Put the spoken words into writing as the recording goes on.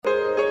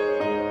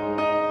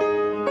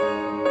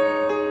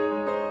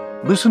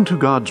Listen to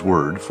God's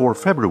Word for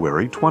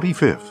February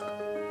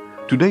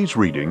 25th. Today's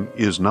reading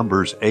is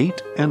Numbers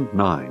 8 and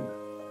 9.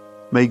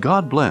 May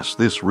God bless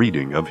this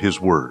reading of His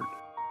Word.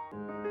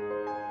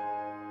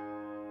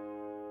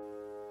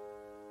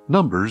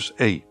 Numbers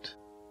 8.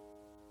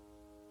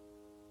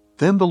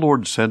 Then the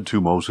Lord said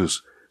to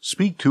Moses,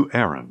 "Speak to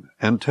Aaron,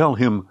 and tell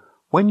him,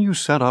 when you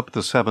set up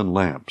the 7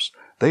 lamps,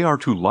 they are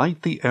to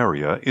light the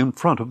area in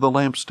front of the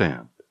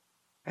lampstand."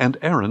 And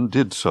Aaron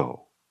did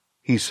so.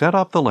 He set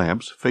up the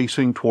lamps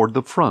facing toward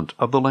the front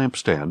of the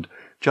lampstand,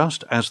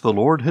 just as the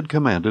Lord had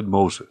commanded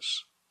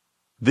Moses.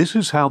 This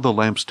is how the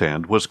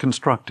lampstand was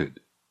constructed.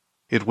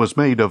 It was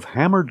made of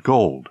hammered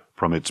gold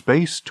from its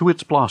base to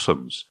its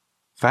blossoms,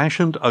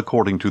 fashioned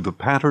according to the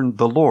pattern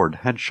the Lord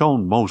had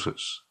shown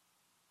Moses.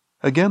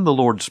 Again the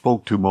Lord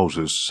spoke to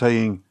Moses,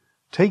 saying,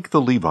 "Take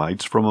the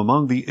Levites from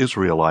among the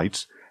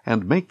Israelites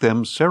and make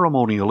them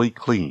ceremonially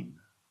clean.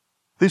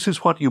 This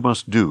is what you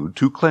must do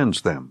to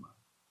cleanse them.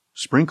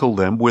 Sprinkle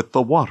them with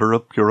the water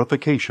of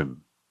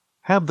purification.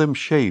 Have them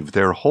shave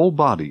their whole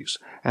bodies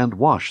and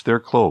wash their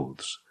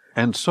clothes,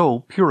 and so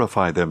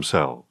purify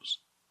themselves.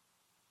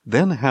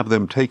 Then have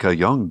them take a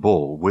young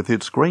bull with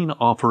its grain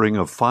offering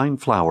of fine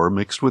flour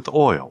mixed with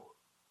oil,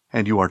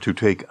 and you are to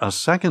take a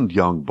second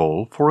young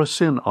bull for a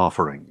sin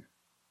offering.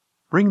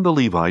 Bring the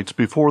Levites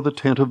before the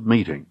tent of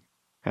meeting,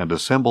 and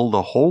assemble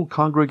the whole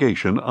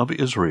congregation of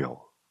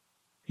Israel.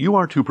 You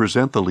are to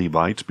present the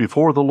Levites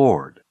before the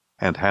Lord,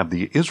 and have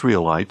the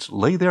Israelites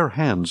lay their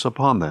hands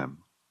upon them.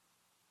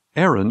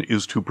 Aaron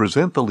is to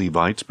present the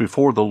Levites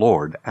before the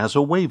Lord as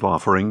a wave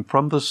offering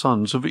from the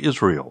sons of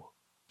Israel,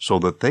 so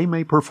that they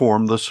may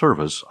perform the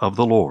service of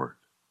the Lord.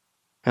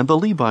 And the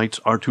Levites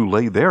are to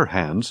lay their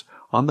hands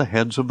on the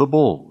heads of the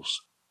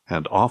bulls,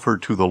 and offer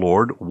to the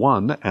Lord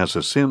one as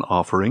a sin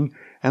offering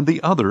and the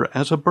other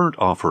as a burnt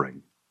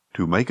offering,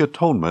 to make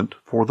atonement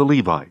for the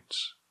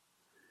Levites.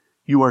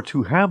 You are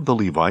to have the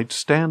Levites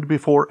stand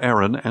before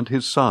Aaron and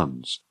his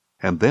sons,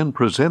 and then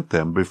present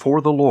them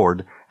before the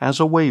Lord as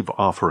a wave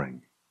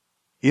offering.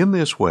 In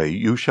this way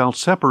you shall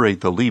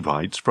separate the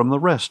Levites from the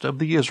rest of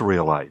the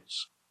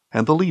Israelites,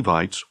 and the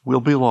Levites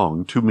will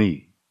belong to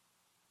me.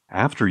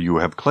 After you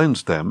have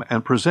cleansed them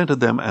and presented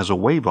them as a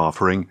wave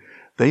offering,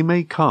 they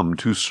may come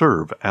to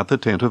serve at the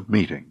tent of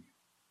meeting.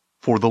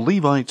 For the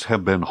Levites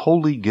have been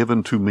wholly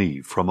given to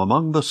me from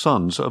among the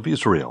sons of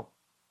Israel.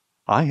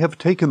 I have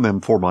taken them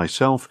for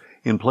myself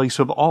in place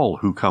of all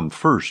who come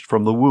first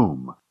from the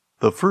womb,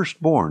 the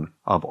firstborn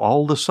of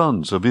all the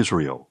sons of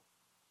Israel.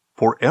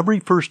 For every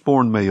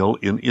firstborn male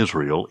in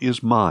Israel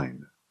is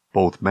mine,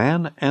 both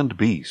man and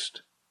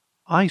beast.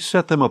 I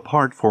set them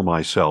apart for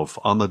myself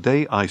on the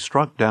day I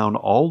struck down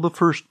all the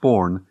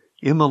firstborn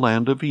in the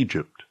land of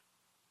Egypt.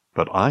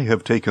 But I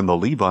have taken the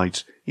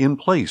Levites in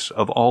place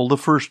of all the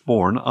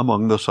firstborn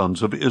among the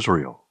sons of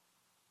Israel.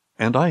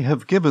 And I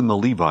have given the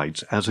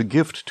Levites as a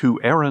gift to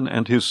Aaron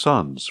and his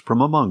sons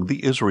from among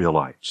the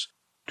Israelites,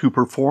 to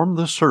perform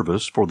the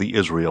service for the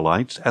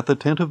Israelites at the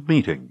tent of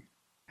meeting,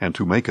 and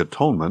to make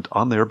atonement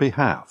on their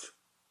behalf,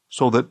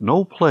 so that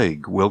no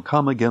plague will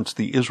come against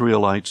the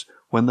Israelites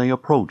when they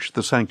approach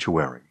the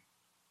sanctuary."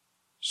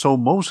 So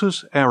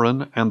Moses,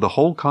 Aaron, and the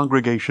whole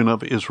congregation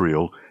of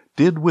Israel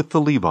did with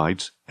the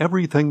Levites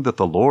everything that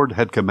the Lord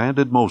had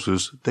commanded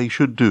Moses they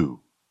should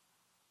do.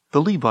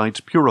 The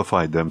Levites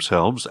purified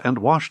themselves and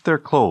washed their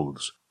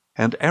clothes,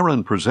 and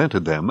Aaron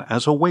presented them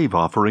as a wave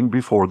offering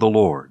before the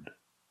Lord.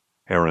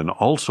 Aaron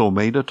also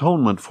made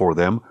atonement for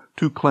them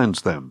to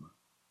cleanse them.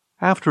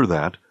 After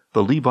that,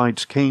 the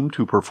Levites came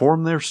to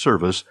perform their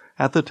service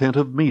at the tent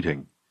of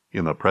meeting,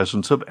 in the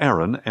presence of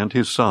Aaron and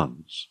his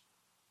sons.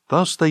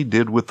 Thus they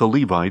did with the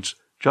Levites,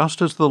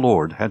 just as the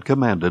Lord had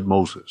commanded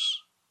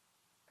Moses.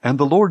 And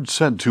the Lord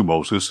said to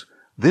Moses,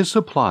 "This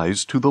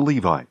applies to the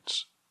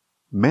Levites.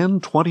 Men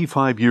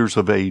 25 years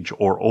of age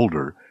or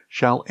older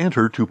shall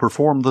enter to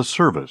perform the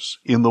service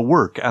in the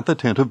work at the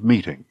tent of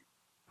meeting.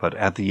 But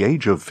at the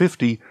age of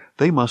 50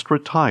 they must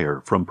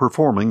retire from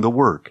performing the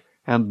work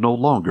and no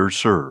longer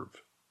serve.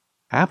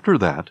 After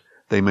that,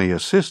 they may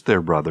assist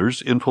their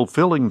brothers in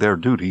fulfilling their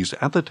duties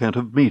at the tent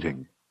of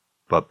meeting,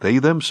 but they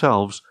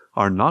themselves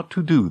are not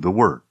to do the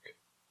work.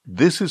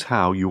 This is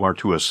how you are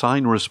to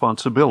assign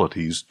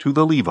responsibilities to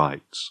the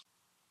Levites."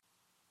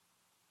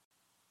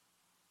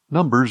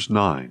 Numbers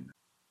 9.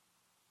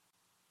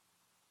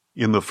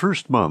 In the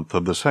first month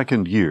of the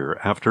 2nd year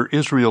after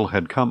Israel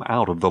had come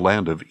out of the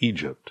land of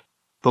Egypt,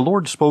 the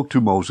Lord spoke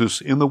to Moses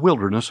in the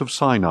wilderness of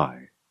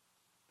Sinai.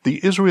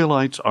 The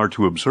Israelites are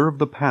to observe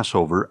the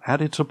Passover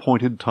at its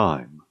appointed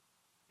time.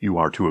 You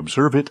are to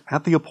observe it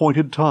at the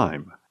appointed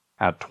time,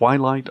 at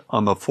twilight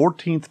on the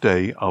 14th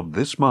day of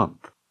this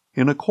month,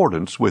 in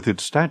accordance with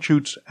its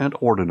statutes and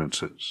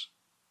ordinances.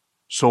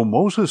 So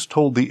Moses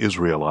told the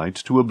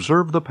Israelites to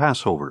observe the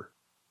Passover,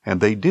 and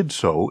they did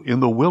so in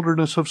the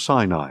wilderness of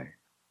Sinai,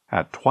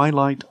 at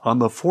twilight on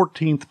the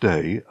 14th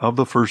day of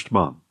the first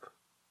month.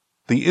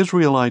 The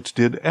Israelites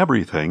did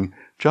everything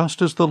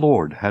just as the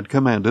Lord had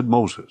commanded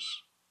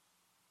Moses.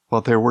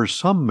 But there were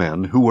some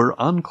men who were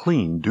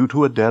unclean due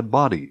to a dead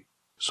body,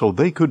 so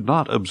they could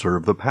not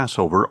observe the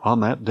Passover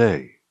on that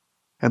day.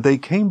 And they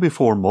came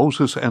before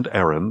Moses and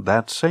Aaron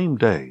that same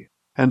day,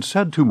 and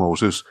said to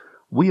Moses,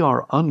 We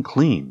are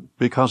unclean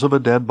because of a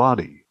dead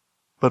body.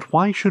 But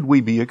why should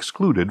we be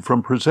excluded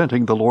from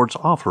presenting the Lord's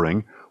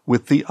offering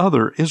with the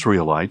other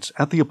Israelites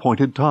at the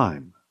appointed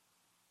time?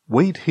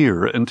 Wait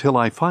here until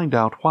I find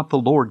out what the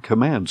Lord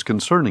commands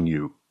concerning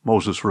you,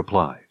 Moses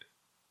replied.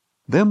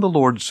 Then the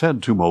Lord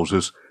said to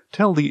Moses,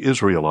 Tell the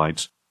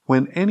Israelites,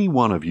 when any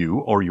one of you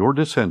or your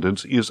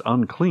descendants is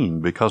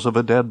unclean because of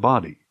a dead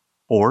body,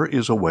 or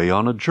is away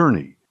on a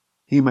journey,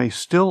 he may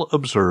still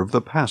observe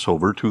the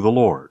Passover to the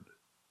Lord.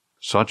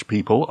 Such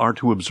people are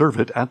to observe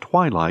it at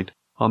twilight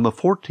on the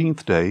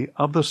 14th day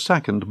of the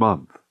 2nd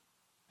month.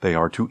 They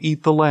are to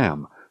eat the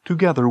lamb,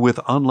 together with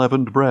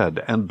unleavened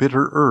bread and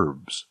bitter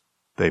herbs.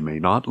 They may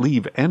not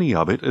leave any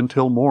of it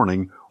until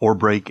morning, or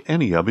break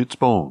any of its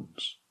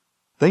bones.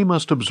 They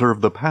must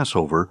observe the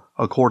Passover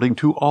according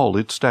to all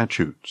its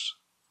statutes.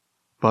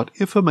 But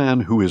if a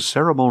man who is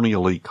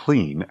ceremonially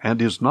clean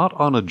and is not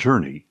on a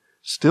journey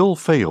still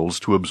fails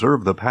to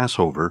observe the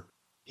Passover,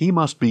 he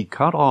must be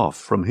cut off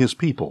from his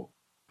people,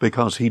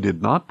 because he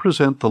did not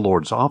present the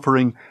Lord's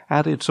offering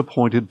at its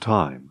appointed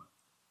time.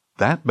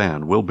 That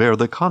man will bear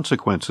the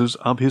consequences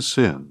of his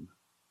sin.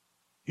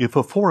 If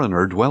a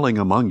foreigner dwelling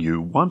among you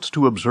wants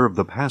to observe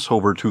the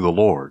Passover to the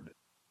Lord,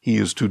 he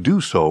is to do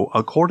so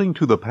according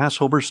to the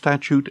Passover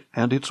statute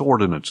and its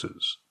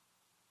ordinances.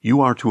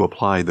 You are to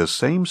apply the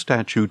same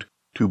statute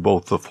to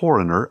both the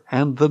foreigner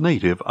and the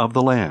native of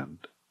the land.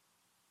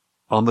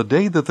 On the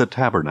day that the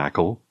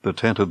tabernacle, the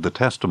tent of the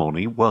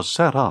testimony, was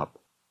set up,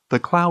 the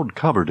cloud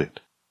covered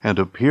it, and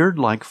appeared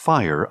like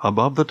fire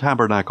above the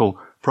tabernacle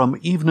from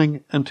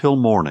evening until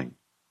morning.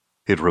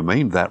 It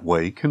remained that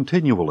way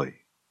continually.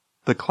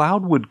 The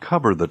cloud would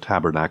cover the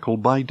tabernacle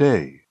by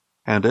day,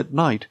 and at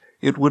night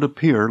it would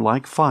appear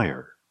like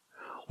fire.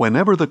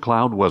 Whenever the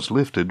cloud was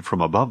lifted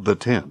from above the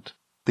tent,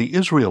 the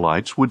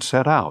Israelites would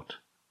set out,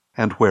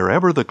 and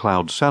wherever the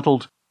cloud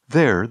settled,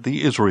 there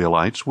the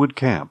Israelites would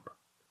camp.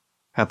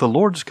 At the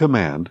Lord's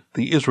command,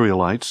 the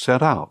Israelites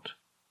set out,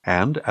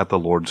 and at the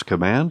Lord's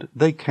command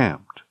they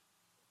camped.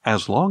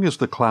 As long as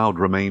the cloud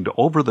remained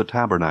over the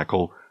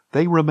tabernacle,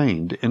 they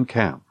remained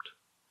encamped.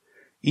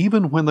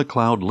 Even when the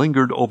cloud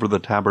lingered over the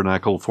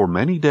tabernacle for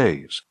many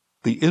days,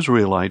 the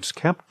Israelites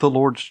kept the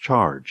Lord's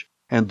charge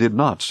and did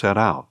not set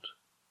out.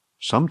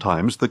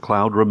 Sometimes the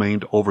cloud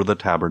remained over the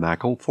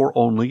tabernacle for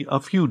only a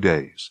few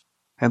days,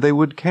 and they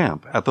would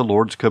camp at the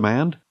Lord's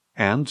command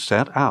and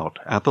set out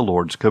at the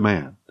Lord's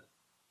command.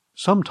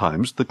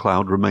 Sometimes the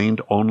cloud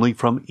remained only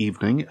from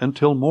evening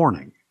until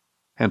morning,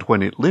 and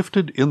when it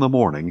lifted in the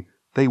morning,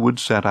 they would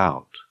set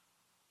out.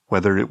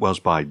 Whether it was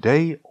by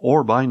day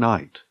or by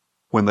night,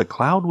 when the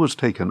cloud was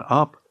taken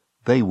up,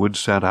 they would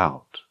set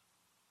out.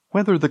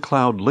 Whether the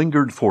cloud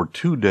lingered for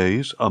 2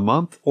 days, a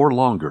month, or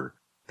longer,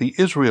 the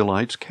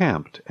Israelites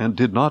camped and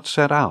did not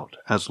set out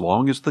as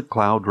long as the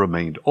cloud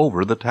remained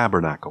over the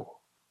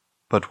tabernacle.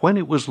 But when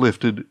it was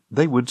lifted,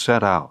 they would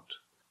set out.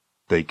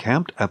 They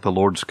camped at the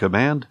Lord's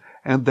command,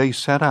 and they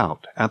set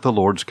out at the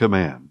Lord's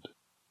command.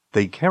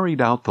 They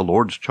carried out the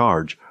Lord's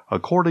charge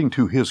according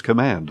to His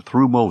command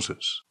through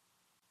Moses.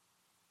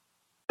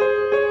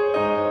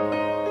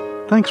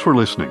 Thanks for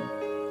listening,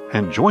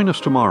 and join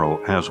us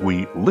tomorrow as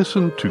we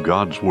listen to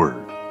God's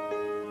Word.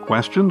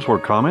 Questions or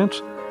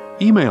comments?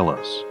 Email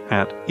us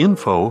at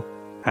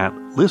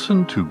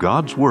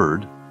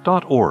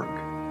info@listentogodsword.org.